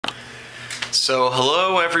So,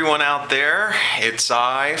 hello everyone out there. It's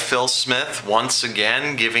I, Phil Smith, once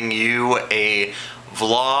again giving you a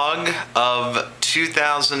vlog of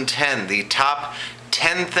 2010, the top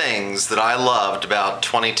 10 things that I loved about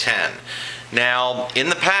 2010. Now, in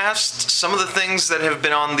the past, some of the things that have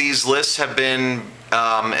been on these lists have been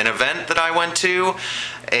an event that I went to,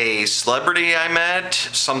 a celebrity I met,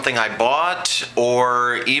 something I bought,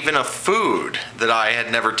 or even a food that I had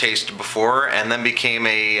never tasted before and then became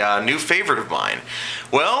a new favorite of mine.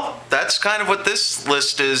 Well, that's kind of what this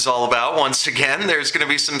list is all about. Once again, there's going to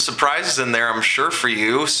be some surprises in there, I'm sure, for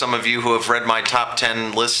you, some of you who have read my top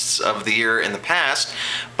 10 lists of the year in the past.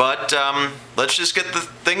 But let's just get the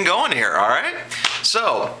thing going here, all right?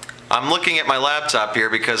 So, I'm looking at my laptop here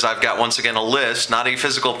because I've got, once again, a list, not a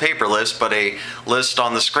physical paper list, but a list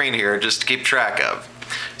on the screen here just to keep track of.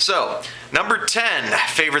 So, number 10,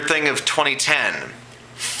 favorite thing of 2010,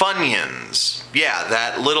 Funyuns. Yeah,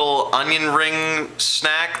 that little onion ring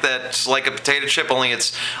snack that's like a potato chip, only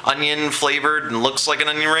it's onion flavored and looks like an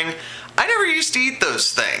onion ring. I never used to eat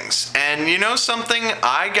those things, and you know something?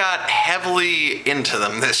 I got heavily into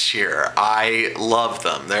them this year. I love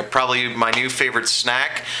them. They're probably my new favorite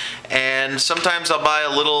snack, and sometimes I'll buy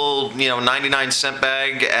a little, 99-cent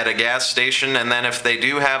bag at a gas station, and then if they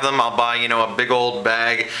do have them, I'll buy, a big old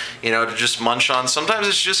bag, to just munch on. Sometimes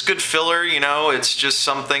it's just good filler, it's just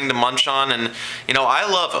something to munch on, and, I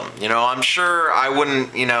love them. I'm sure I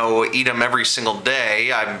wouldn't, eat them every single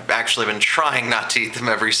day. I've actually been trying not to eat them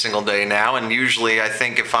every single day now, and usually I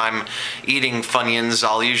think if I'm eating Funyuns,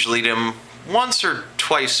 I'll usually eat them once or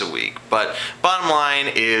twice a week. But bottom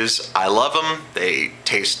line is I love them. They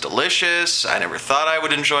taste delicious. I never thought I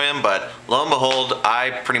would enjoy them, but lo and behold, I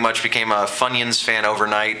pretty much became a Funyuns fan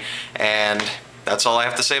overnight, and that's all I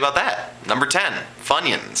have to say about that. Number 10,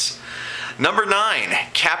 Funyuns. Number 9,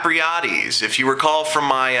 Capriotti's. If you recall from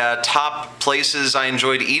my top places I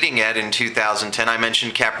enjoyed eating at in 2010, I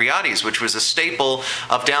mentioned Capriotti's, which was a staple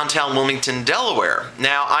of downtown Wilmington, Delaware.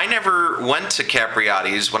 Now, I never went to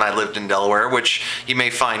Capriotti's when I lived in Delaware, which you may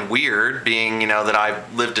find weird, being, that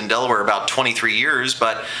I've lived in Delaware about 23 years,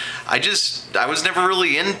 but I was never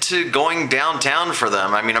really into going downtown for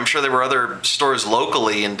them. I mean, I'm sure there were other stores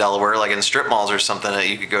locally in Delaware, like in strip malls or something, that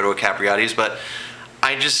you could go to a Capriotti's, but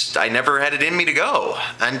I never had it in me to go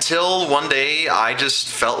until one day I just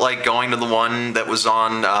felt like going to the one that was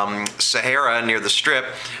on Sahara near the Strip,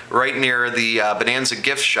 right near the Bonanza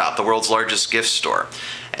gift shop, the world's largest gift store.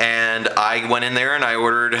 And I went in there and I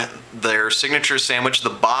ordered their signature sandwich, the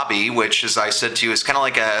Bobby, which, as I said to you, is kind of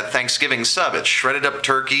like a Thanksgiving sub. It's shredded up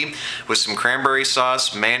turkey with some cranberry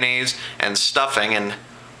sauce, mayonnaise, and stuffing, and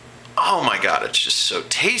oh my God, it's just so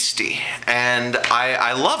tasty. And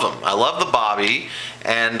I love them. I love the Bobby.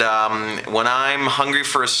 And when I'm hungry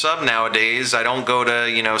for a sub nowadays, I don't go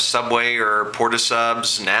to, Subway or Porta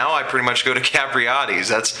Subs. Now I pretty much go to Capriotti's.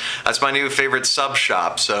 That's my new favorite sub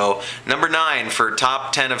shop. So number 9 for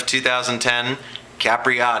top 10 of 2010,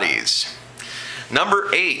 Capriotti's.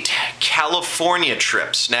 Number 8, California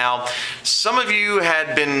trips. Now, some of you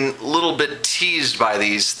had been a little bit teased by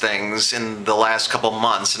these things in the last couple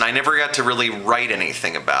months, and I never got to really write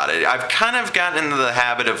anything about it. I've kind of gotten into the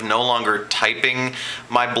habit of no longer typing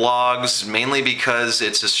my blogs, mainly because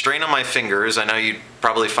it's a strain on my fingers. I know you'd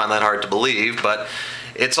probably find that hard to believe, but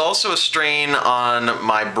it's also a strain on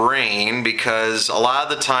my brain because a lot of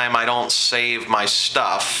the time I don't save my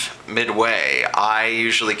stuff midway. I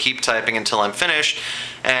usually keep typing until I'm finished,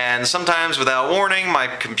 and sometimes without warning my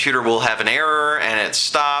computer will have an error and it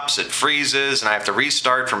stops, it freezes, and I have to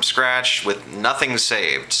restart from scratch with nothing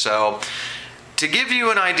saved. So to give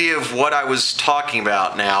you an idea of what I was talking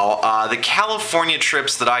about now, the California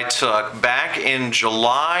trips that I took back in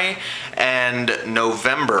July and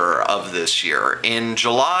November of this year. In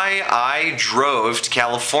July, I drove to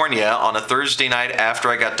California on a Thursday night after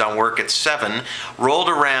I got done work at 7, rolled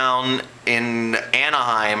around in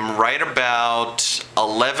Anaheim right about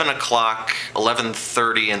 11 o'clock,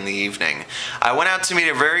 11:30 in the evening. I went out to meet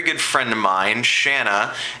a very good friend of mine,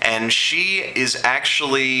 Shanna, and she is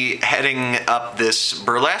actually heading up this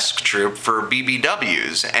burlesque troupe for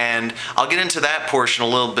BBWs, and I'll get into that portion a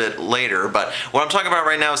little bit later, but what I'm talking about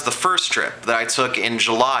right now is the first trip that I took in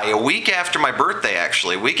July, a week after my birthday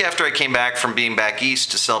actually, a week after I came back from being back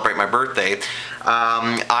east to celebrate my birthday.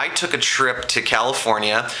 I took a trip to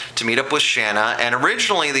California to meet up with Shanna, and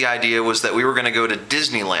originally the idea was that we were going to go to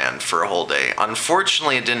Disneyland for a whole day.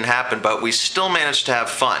 Unfortunately, it didn't happen, but we still managed to have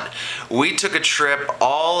fun. We took a trip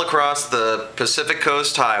all across the Pacific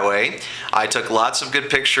Coast Highway. I took lots of good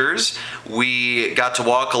pictures. We got to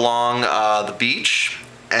walk along the beach.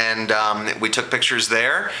 and we took pictures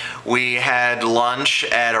there. We had lunch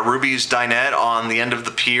at a Ruby's Dinette on the end of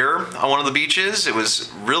the pier on one of the beaches. It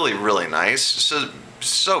was really, really nice.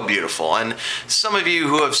 So beautiful. And some of you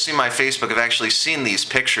who have seen my Facebook have actually seen these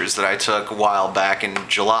pictures that I took a while back in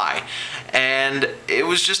July. And it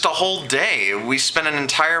was just a whole day. We spent an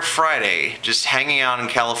entire Friday just hanging out in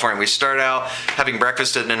California. We started out having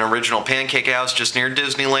breakfast at an original pancake house just near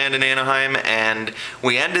Disneyland in Anaheim, and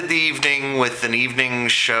we ended the evening with an evening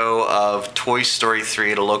show of Toy Story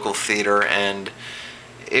 3 at a local theater, and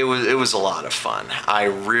it was a lot of fun. I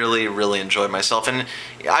really, really enjoyed myself, and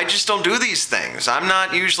I just don't do these things. I'm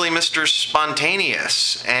not usually Mr.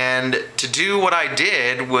 Spontaneous, and to do what I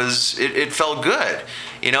did was, it felt good.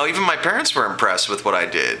 You know, even my parents were impressed with what I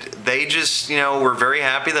did. They just, you know, were very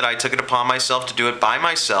happy that I took it upon myself to do it by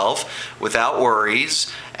myself without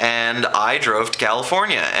worries, and I drove to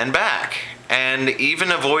California and back. And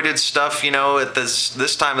even avoided stuff, you know, at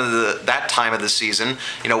this time of that time of the season,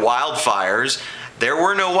 you know, wildfires. There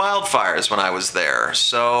were no wildfires when I was there,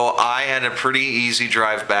 so I had a pretty easy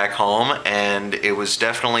drive back home, and it was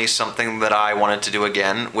definitely something that I wanted to do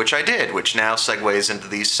again, which I did, which now segues into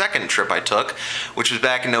the second trip I took, which was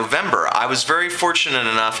back in November. I was very fortunate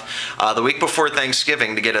enough the week before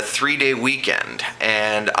Thanksgiving to get a 3-day weekend,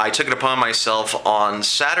 and I took it upon myself on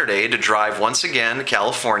Saturday to drive once again to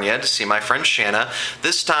California to see my friend Shanna,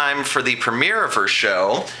 this time for the premiere of her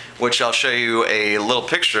show, which I'll show you a little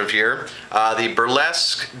picture of here, the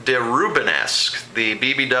Burlesque de Rubenesque, the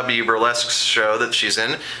BBW Burlesque show that she's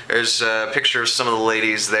in. There's a picture of some of the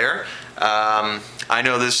ladies there. I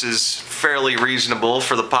know this is fairly reasonable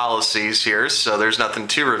for the policies here, so there's nothing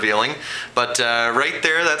too revealing, but right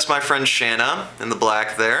there, that's my friend Shanna in the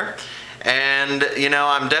black there. And, you know,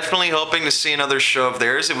 I'm definitely hoping to see another show of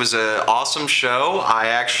theirs. It was an awesome show. I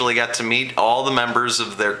actually got to meet all the members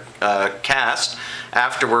of their cast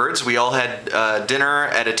afterwards. We all had dinner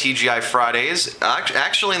at a TGI Fridays,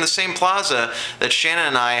 actually in the same plaza that Shannon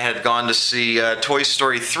and I had gone to see Toy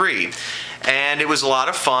Story 3. And it was a lot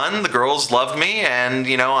of fun. The girls loved me, and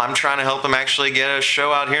you know, I'm trying to help them actually get a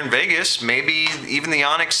show out here in Vegas. Maybe even the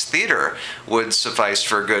Onyx Theater would suffice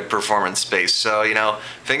for a good performance space. So, you know,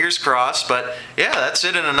 fingers crossed. But yeah, that's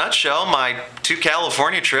it in a nutshell. My 2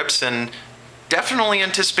 California trips, and definitely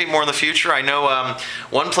anticipate more in the future. I know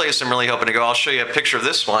one place I'm really hoping to go. I'll show you a picture of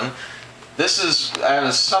this one. This is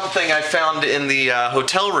something I found in the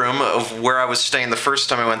hotel room of where I was staying the first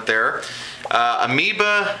time I went there.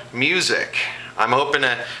 Amoeba Music. I'm hoping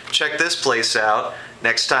to check this place out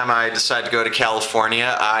next time I decide to go to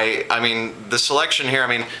California. I mean, the selection here, I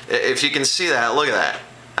mean, if you can see that, look at that.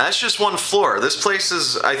 That's just one floor. This place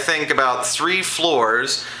is, I think, about 3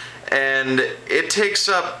 floors, and it takes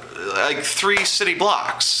up like 3 city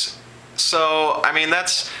blocks. So, I mean,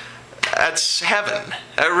 that's heaven.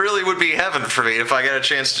 It really would be heaven for me if I got a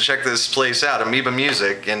chance to check this place out, Amoeba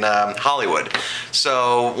Music in Hollywood.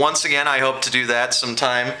 So once again, I hope to do that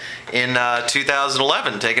sometime in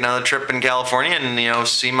 2011. Take another trip in California and, you know,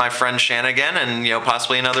 see my friend Shanna again, and, you know,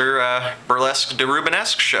 possibly another Burlesque de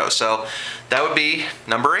Rubenesque show. So that would be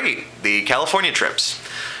number 8, the California trips.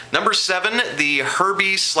 Number 7, the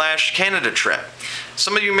Herbie/Canada trip.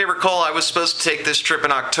 Some of you may recall I was supposed to take this trip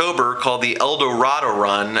in October called the El Dorado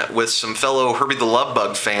Run with some fellow Herbie the Love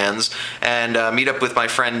Bug fans and meet up with my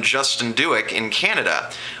friend Justin Dewick in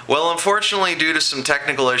Canada. Well, unfortunately, due to some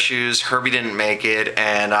technical issues, Herbie didn't make it,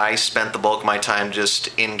 and I spent the bulk of my time just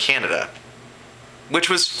in Canada, which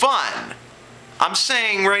was fun. I'm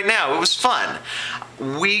saying right now, it was fun.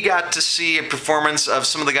 We got to see a performance of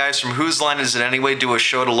some of the guys from Whose Line Is It Anyway do a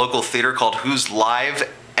show at a local theater called Who's Live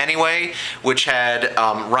Anyway, which had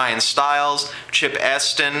Ryan Stiles, Chip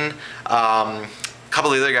Eston, a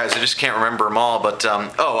couple of the other guys, I just can't remember them all, but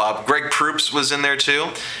Greg Proops was in there too,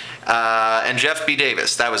 and Jeff B.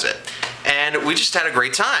 Davis, that was it. And we just had a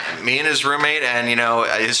great time. Me and his roommate, and you know,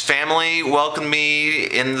 his family welcomed me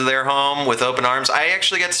into their home with open arms. I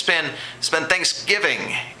actually got to spend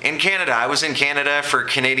Thanksgiving in Canada. I was in Canada for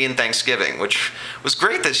Canadian Thanksgiving, which was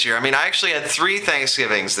great this year. I mean, I actually had 3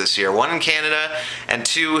 Thanksgivings this year. 1 in Canada and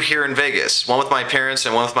 2 here in Vegas. 1 with my parents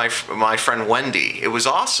and 1 with my friend Wendy. It was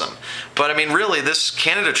awesome. But I mean, really, this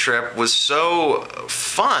Canada trip was so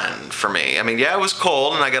fun for me. I mean, yeah, it was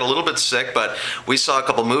cold and I got a little bit sick, but we saw a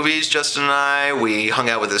couple movies, Justin and I. We hung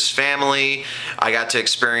out with his family. I got to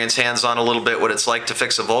experience hands-on a little bit what it's like to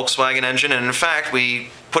fix a Volkswagen engine, and in fact, we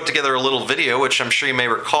put together a little video, which I'm sure you may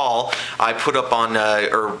recall, I put up on,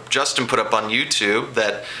 or Justin put up on YouTube,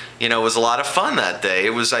 that, you know, was a lot of fun that day.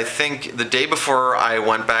 It was, I think, the day before I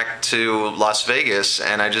went back to Las Vegas,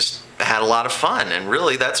 and I just had a lot of fun, and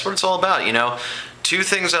really, that's what it's all about, you know, two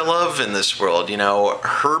things I love in this world, you know,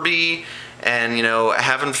 Herbie and, you know,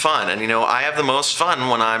 having fun. And, you know, I have the most fun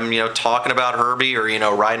when I'm, you know, talking about Herbie or, you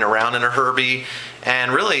know, riding around in a Herbie.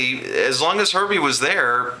 And really, as long as Herbie was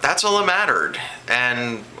there, that's all that mattered.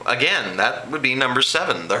 And again, that would be number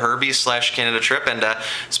 7, the Herbie/Canada trip. And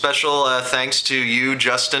special thanks to you,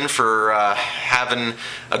 Justin, for having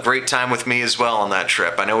a great time with me as well on that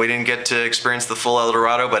trip. I know we didn't get to experience the full El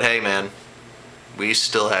Dorado, but hey, man, we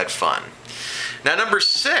still had fun. Now, number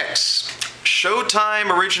 6,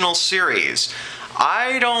 Showtime Original Series.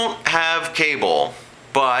 I don't have cable,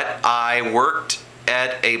 but I worked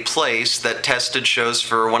at a place that tested shows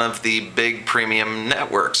for one of the big premium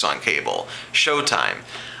networks on cable, Showtime.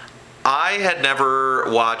 I had never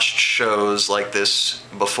watched shows like this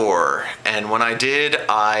before, and when I did,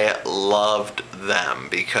 I loved them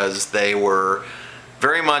because they were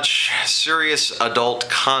very much serious adult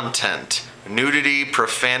content. Nudity,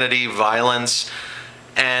 profanity, violence,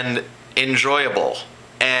 and enjoyable.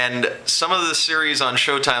 And some of the series on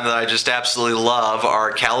Showtime that I just absolutely love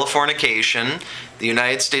are Californication, The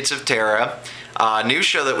United States of Terra, a new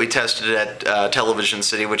show that we tested at Television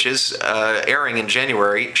City, which is airing in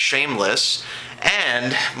January, Shameless,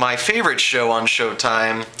 and my favorite show on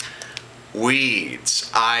Showtime,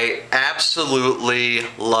 Weeds. I absolutely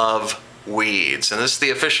love Weeds, and this is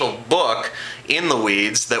the official book in the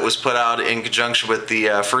Weeds that was put out in conjunction with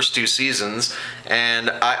the first 2 seasons, and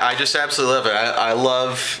I just absolutely love it. I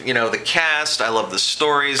love, you know, the cast, I love the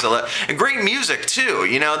stories, and great music too.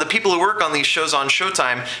 You know, the people who work on these shows on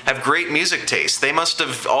Showtime have great music taste. They must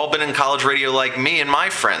have all been in college radio like me and my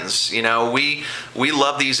friends. You know, we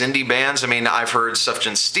love these indie bands. I mean, I've heard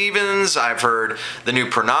Sufjan Stevens, I've heard the New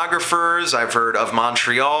Pornographers, I've heard Of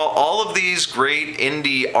Montreal. All of these great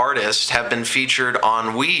indie artists have been featured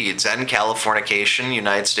on Weeds and Californication,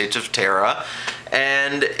 United States of Terra,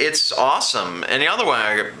 and it's awesome. And the other one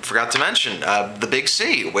I forgot to mention, The Big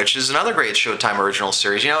C, which is another great Showtime original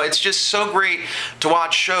series. You know, it's just so great to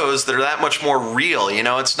watch shows that are that much more real. You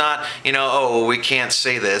know, it's not, you know, oh, we can't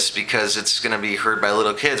say this because it's going to be heard by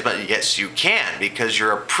little kids, but yes, you can, because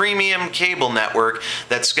you're a premium cable network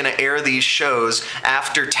that's going to air these shows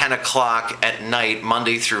after 10 o'clock at night,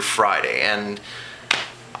 Monday through Friday. And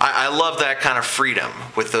I love that kind of freedom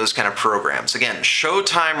with those kind of programs. Again,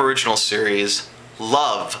 Showtime original series,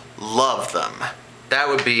 love them. That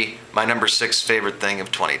would be my number 6 favorite thing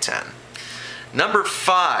of 2010. Number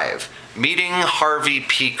 5, meeting Harvey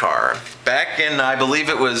Pekar. Back in, I believe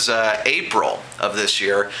it was April of this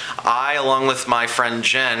year, I, along with my friend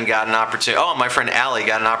Jen, got an opportunity, my friend Allie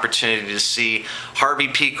got an opportunity to see Harvey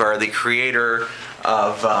Pekar, the creator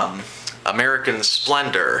of American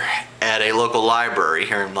Splendor, at a local library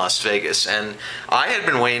here in Las Vegas. And I had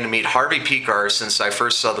been waiting to meet Harvey Pekar since I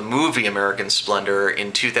first saw the movie American Splendor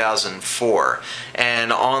in 2004.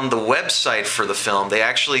 And on the website for the film, they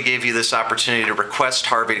actually gave you this opportunity to request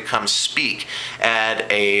Harvey to come speak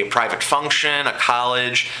at a private function, a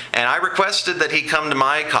college, and I requested that he come to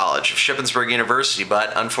my college, Shippensburg University,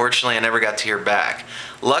 but unfortunately I never got to hear back.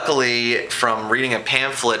 Luckily, from reading a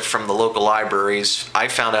pamphlet from the local libraries, I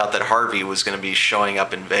found out that Harvey was going to be showing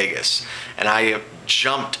up in Vegas, and I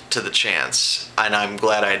jumped to the chance, and I'm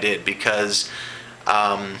glad I did, because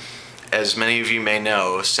as many of you may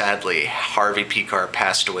know, sadly, Harvey Pekar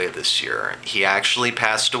passed away this year. He actually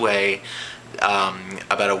passed away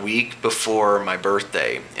about a week before my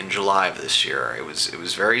birthday in July of this year. It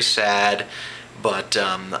was very sad, but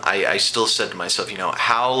I still said to myself, you know,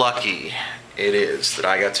 how lucky it is that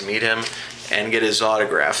I got to meet him and get his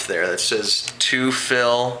autograph there that says, "To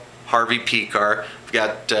Phil, Harvey Pekar." I've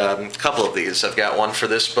got a couple of these. I've got one for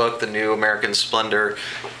this book, the new American Splendor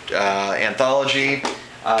anthology.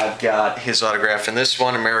 I've got his autograph in this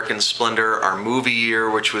one, American Splendor, Our Movie Year,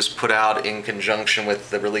 which was put out in conjunction with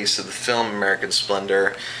the release of the film American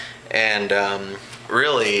Splendor. And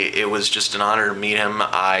really, it was just an honor to meet him.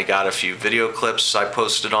 I got a few video clips I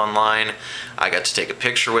posted online. I got to take a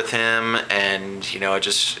picture with him, and you know, it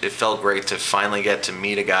felt great to finally get to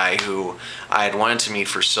meet a guy who I had wanted to meet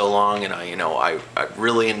for so long, and I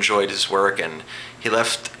really enjoyed his work, and he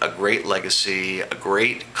left a great legacy, a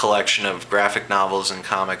great collection of graphic novels and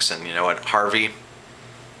comics, and you know what, Harvey,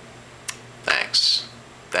 thanks.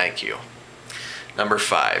 Thank you. Number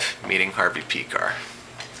 5, meeting Harvey Pekar.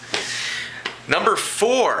 Number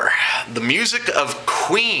 4, the music of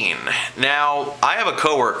Queen. Now, I have a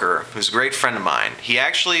coworker who's a great friend of mine. He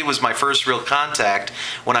actually was my first real contact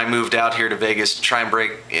when I moved out here to Vegas to try and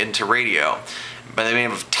break into radio. by the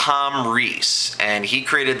name of Tom Rees, and he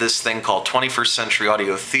created this thing called 21st Century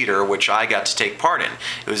Audio Theater, which I got to take part in.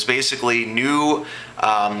 It was basically new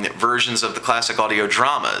versions of the classic audio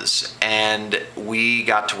dramas, and we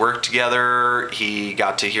got to work together. He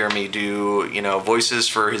got to hear me do, voices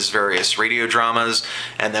for his various radio dramas,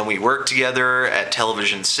 and then we worked together at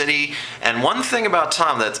Television City. And one thing about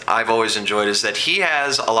Tom that I've always enjoyed is that he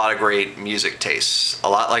has a lot of great music tastes, a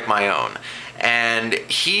lot like my own. And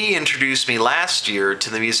he introduced me last year to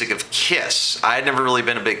the music of Kiss. I had never really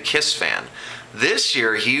been a big Kiss fan. This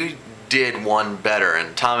year he did one better,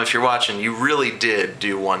 and Tom, if you're watching, you really did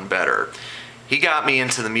do one better. He got me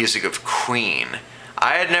into the music of Queen.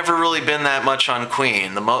 I had never really been that much on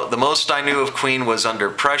Queen. The most I knew of Queen was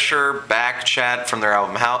Under Pressure, Back Chat from their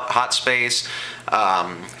album Hot Space,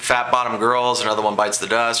 Fat Bottom Girls, Another One Bites the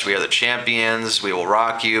Dust, We Are the Champions, We Will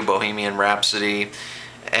Rock You, Bohemian Rhapsody.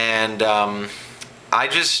 And I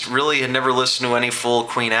just really had never listened to any full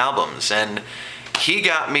Queen albums, and he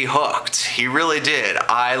got me hooked. He really did.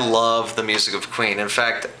 I love the music of Queen. In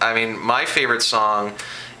fact, my favorite song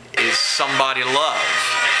is Somebody to Love.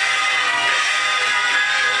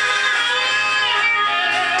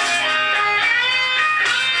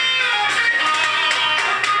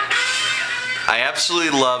 I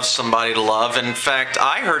absolutely love Somebody to Love. In fact,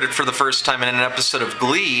 I heard it for the first time in an episode of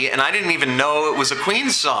Glee, and I didn't even know it was a Queen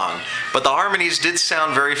song. But the harmonies did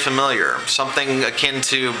sound very familiar, something akin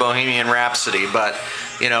to Bohemian Rhapsody. But,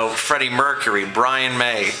 Freddie Mercury, Brian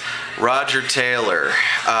May, Roger Taylor,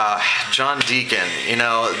 John Deacon,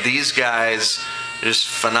 these guys are just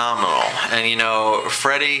phenomenal. And,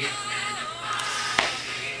 Freddie,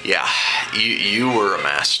 yeah, you were a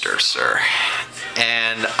master, sir.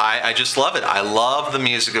 And I just love it. I love the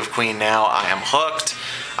music of Queen now. I am hooked.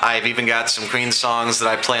 I've even got some Queen songs that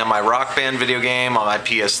I play on my Rock Band video game on my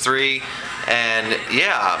PS3. And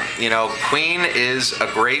yeah, Queen is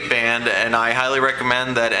a great band, and I highly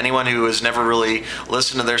recommend that anyone who has never really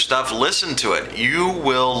listened to their stuff, listen to it. You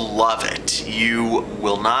will love it. You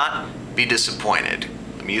will not be disappointed.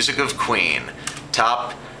 The music of Queen,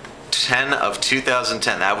 top 10 of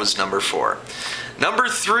 2010. That was number 4. Number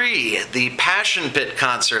 3, the Passion Pit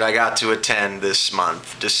concert I got to attend this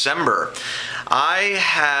month, December. I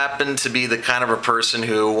happen to be the kind of a person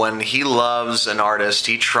who, when he loves an artist,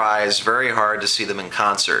 he tries very hard to see them in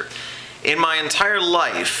concert. In my entire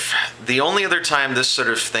life, the only other time this sort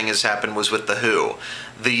of thing has happened was with The Who.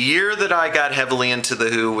 The year that I got heavily into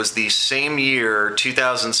The Who was the same year,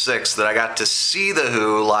 2006, that I got to see The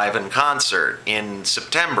Who live in concert in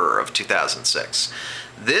September of 2006.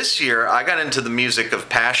 This year, I got into the music of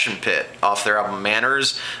Passion Pit off their album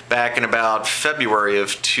Manners back in about February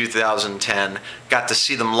of 2010. Got to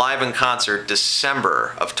see them live in concert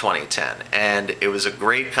December of 2010, and it was a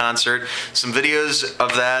great concert. Some videos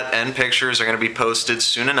of that and pictures are going to be posted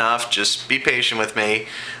soon enough. Just be patient with me.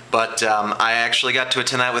 But I actually got to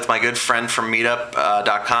attend that with my good friend from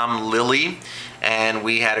Meetup.com, Lily. And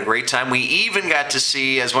we had a great time. We even got to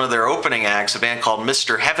see, as one of their opening acts, a band called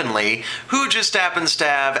Mr. Heavenly, who just happens to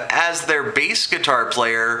have as their bass guitar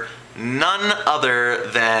player none other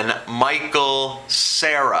than Michael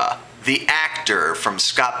Cera, the actor from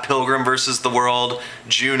Scott Pilgrim vs. the World,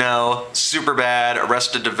 Juno, Superbad,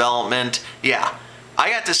 Arrested Development. Yeah, I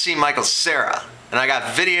got to see Michael Cera, and I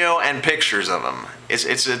got video and pictures of him.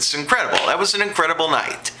 It's incredible. That was an incredible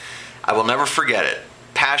night. I will never forget it.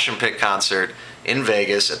 Passion Pit concert in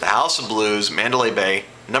Vegas at the House of Blues, Mandalay Bay,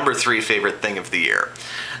 number 3 favorite thing of the year.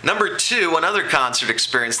 Number 2, another concert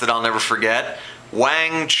experience that I'll never forget,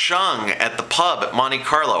 Wang Chung at the pub at Monte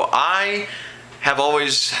Carlo. I have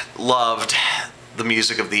always loved the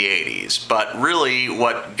music of the 80s, but really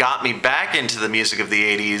what got me back into the music of the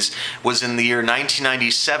 80s was in the year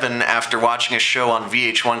 1997 after watching a show on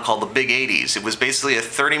VH1 called The Big 80s. It was basically a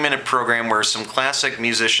 30-minute program where some classic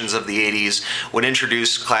musicians of the 80s would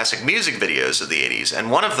introduce classic music videos of the 80s,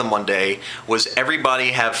 and one of them one day was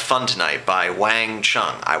Everybody Have Fun Tonight by Wang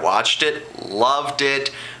Chung. I watched it, loved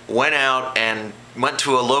it, went out and went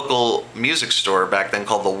to a local music store back then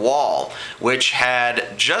called The Wall, which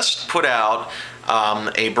had just put out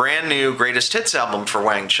a brand new Greatest Hits album for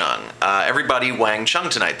Wang Chung. Everybody Wang Chung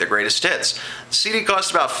Tonight, the Greatest Hits. The CD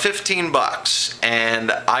cost about 15 bucks,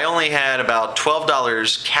 and I only had about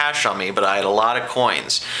 $12 cash on me, but I had a lot of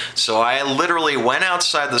coins. So I literally went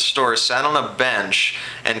outside the store, sat on a bench,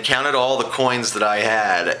 and counted all the coins that I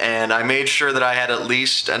had, and I made sure that I had at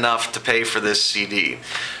least enough to pay for this CD.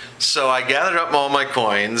 So I gathered up all my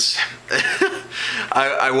coins.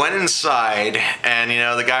 I went inside, and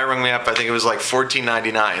the guy rang me up. I think it was like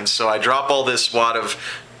 $14.99. So I drop all this wad of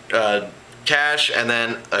cash and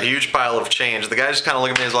then a huge pile of change. The guy just kind of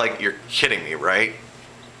looked at me and was like, "You're kidding me, right?"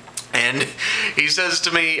 And he says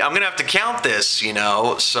to me, "I'm gonna have to count this, you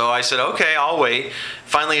know." So I said, "Okay, I'll wait."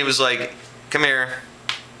 Finally, he was like, "Come here,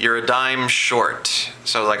 you're a dime short."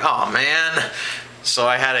 So I was like, "Oh man." So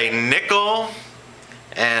I had a nickel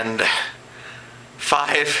and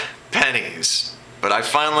 5 pennies. But I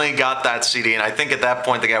finally got that CD, and I think at that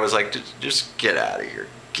point the guy was like, just get out of here.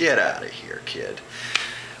 Get out of here, kid.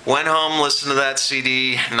 Went home, listened to that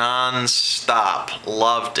CD non-stop.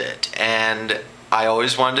 Loved it. And I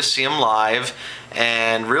always wanted to see him live.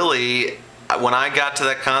 And really, when I got to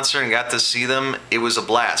that concert and got to see them, it was a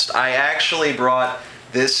blast. I actually brought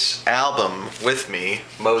this album with me,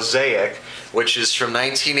 Mosaic, which is from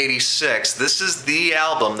 1986. This is the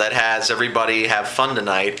album that has Everybody Have Fun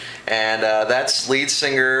Tonight, and that's lead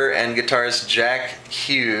singer and guitarist Jack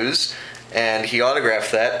Hughes, and he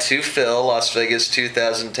autographed that to Phil, Las Vegas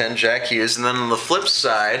 2010, Jack Hughes. And then on the flip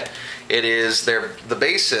side, it is the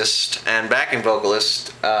bassist and backing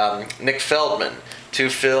vocalist, Nick Feldman, to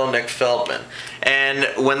Phil, Nick Feldman. And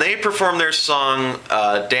when they performed their song,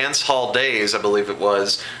 Dance Hall Days, I believe it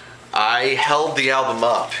was, I held the album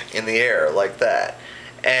up in the air like that.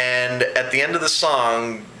 And at the end of the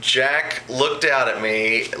song, Jack looked out at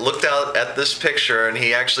me, looked out at this picture, and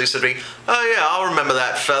he actually said to me, "Oh yeah, I'll remember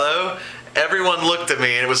that fellow." Everyone looked at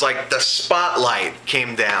me, and it was like the spotlight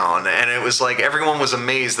came down, and it was like everyone was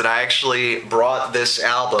amazed that I actually brought this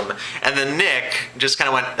album. And then Nick just kind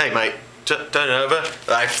of went, "Hey mate, turn it over."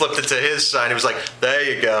 I flipped it to his side, and he was like, "There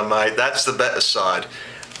you go mate, that's the better side."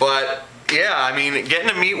 But yeah, I mean, getting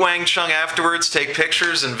to meet Wang Chung afterwards, take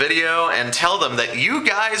pictures and video, and tell them that you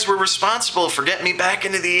guys were responsible for getting me back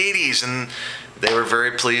into the 80s, and they were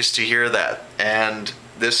very pleased to hear that. And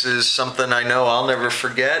this is something I know I'll never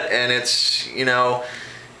forget, and it's, you know,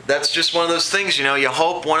 that's just one of those things, you know, you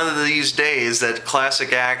hope one of these days that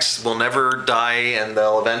classic acts will never die and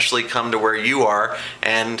they'll eventually come to where you are,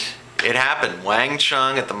 and it happened. Wang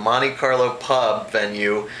Chung at the Monte Carlo Pub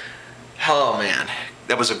venue. Oh man.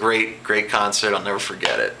 That was a great, great concert. I'll never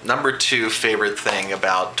forget it. Number 2 favorite thing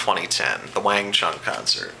about 2010, the Wang Chung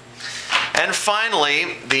concert. And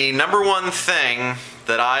finally, the number 1 thing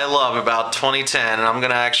that I love about 2010, and I'm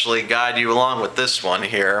going to actually guide you along with this one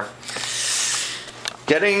here.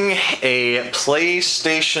 Getting a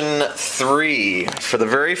PlayStation 3 for the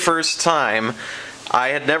very first time. I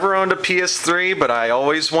had never owned a PS3, but I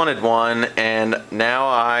always wanted one, and now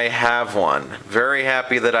I have one. Very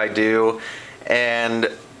happy that I do. And,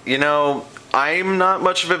 you know, I'm not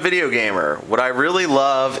much of a video gamer. What I really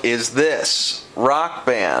love is this, Rock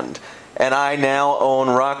Band. And I now own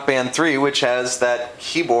Rock Band 3, which has that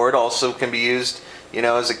keyboard, also can be used, you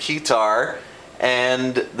know, as a keytar.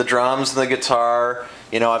 And the drums and the guitar.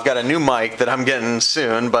 You know, I've got a new mic that I'm getting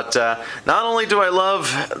soon, but not only do I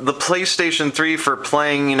love the PlayStation 3 for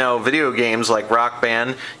playing, you know, video games like Rock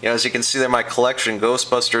Band, you know, as you can see there, my collection,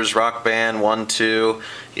 Ghostbusters, Rock Band 1, 2,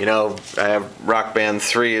 you know, I have Rock Band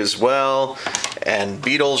 3 as well, and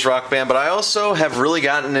Beatles Rock Band, but I also have really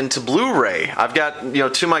gotten into Blu-ray. I've got, you know,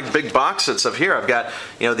 2 of my big box sets of here. I've got,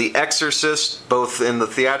 you know, The Exorcist, both in the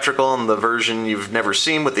theatrical and the version you've never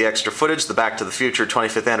seen with the extra footage, the Back to the Future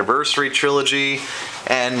 25th Anniversary Trilogy,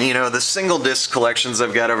 and, you know, the single disc collections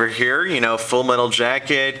I've got over here, you know, Full Metal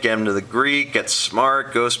Jacket, Get 'Em to the Greek, Get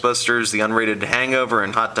Smart, Ghostbusters, The Unrated Hangover,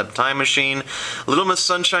 and Hot Tub Time Machine, Little Miss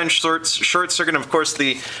Sunshine Short Circuit, and of course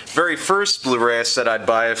the very first Blu-ray I said I'd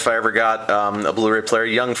buy if I ever got a Blu-ray player,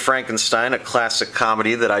 Young Frankenstein, a classic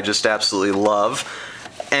comedy that I just absolutely love.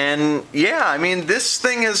 And yeah, I mean, this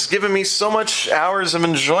thing has given me so much hours of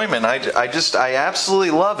enjoyment. I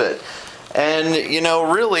absolutely love it. And, you know,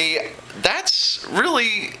 really, that's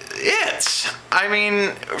really it. I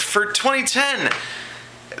mean, for 2010,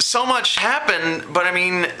 so much happened, but I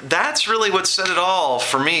mean, that's really what said it all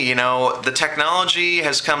for me. You know, the technology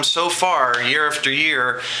has come so far year after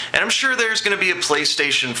year, and I'm sure there's going to be a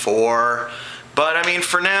PlayStation 4, but I mean,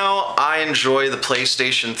 for now, I enjoy the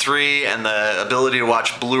PlayStation 3 and the ability to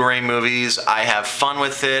watch Blu-ray movies. I have fun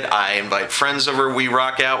with it. I invite friends over. We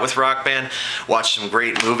rock out with Rock Band, watch some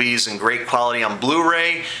great movies and great quality on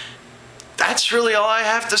Blu-ray. That's really all I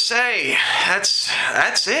have to say.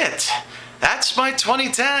 That's it. That's my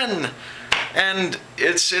 2010. And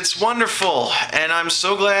it's wonderful, and I'm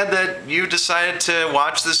so glad that you decided to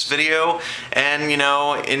watch this video and, you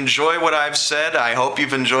know, enjoy what I've said. I hope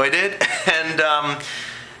you've enjoyed it. And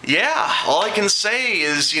yeah, all I can say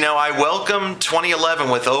is, you know, I welcome 2011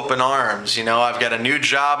 with open arms. You know, I've got a new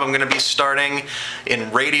job I'm going to be starting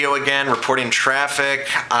in radio again, reporting traffic.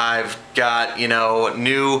 I've got, you know,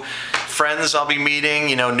 new friends I'll be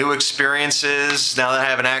meeting, new experiences. Now that I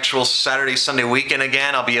have an actual Saturday, Sunday weekend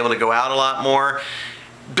again, I'll be able to go out a lot more.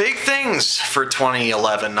 Big things for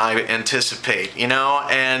 2011, I anticipate,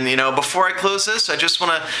 and before I close this, I just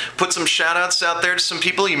want to put some shout outs out there to some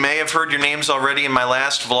people. You may have heard your names already in my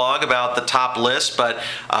last vlog about the top list, but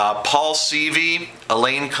Paul Seavey,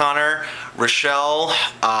 Elaine Connor, Rochelle,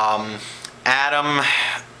 Adam,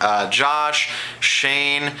 Josh,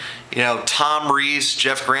 Shane, Tom Reese,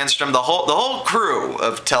 Jeff Grandstrom, the whole crew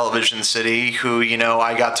of Television City, who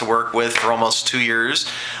I got to work with for almost 2 years.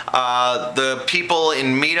 The people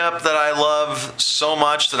in Meetup that I love so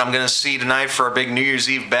much that I'm going to see tonight for a big New Year's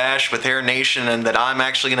Eve bash with Hair Nation, and that I'm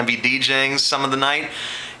actually going to be DJing some of the night.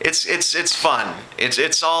 It's fun.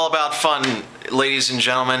 It's all about fun, ladies and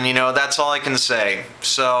gentlemen. That's all I can say.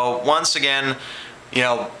 So once again,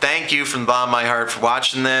 thank you from the bottom of my heart for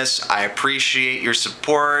watching this. I appreciate your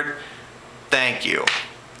support. Thank you.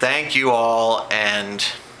 Thank you all, and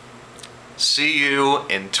see you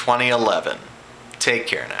in 2011. Take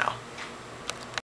care now.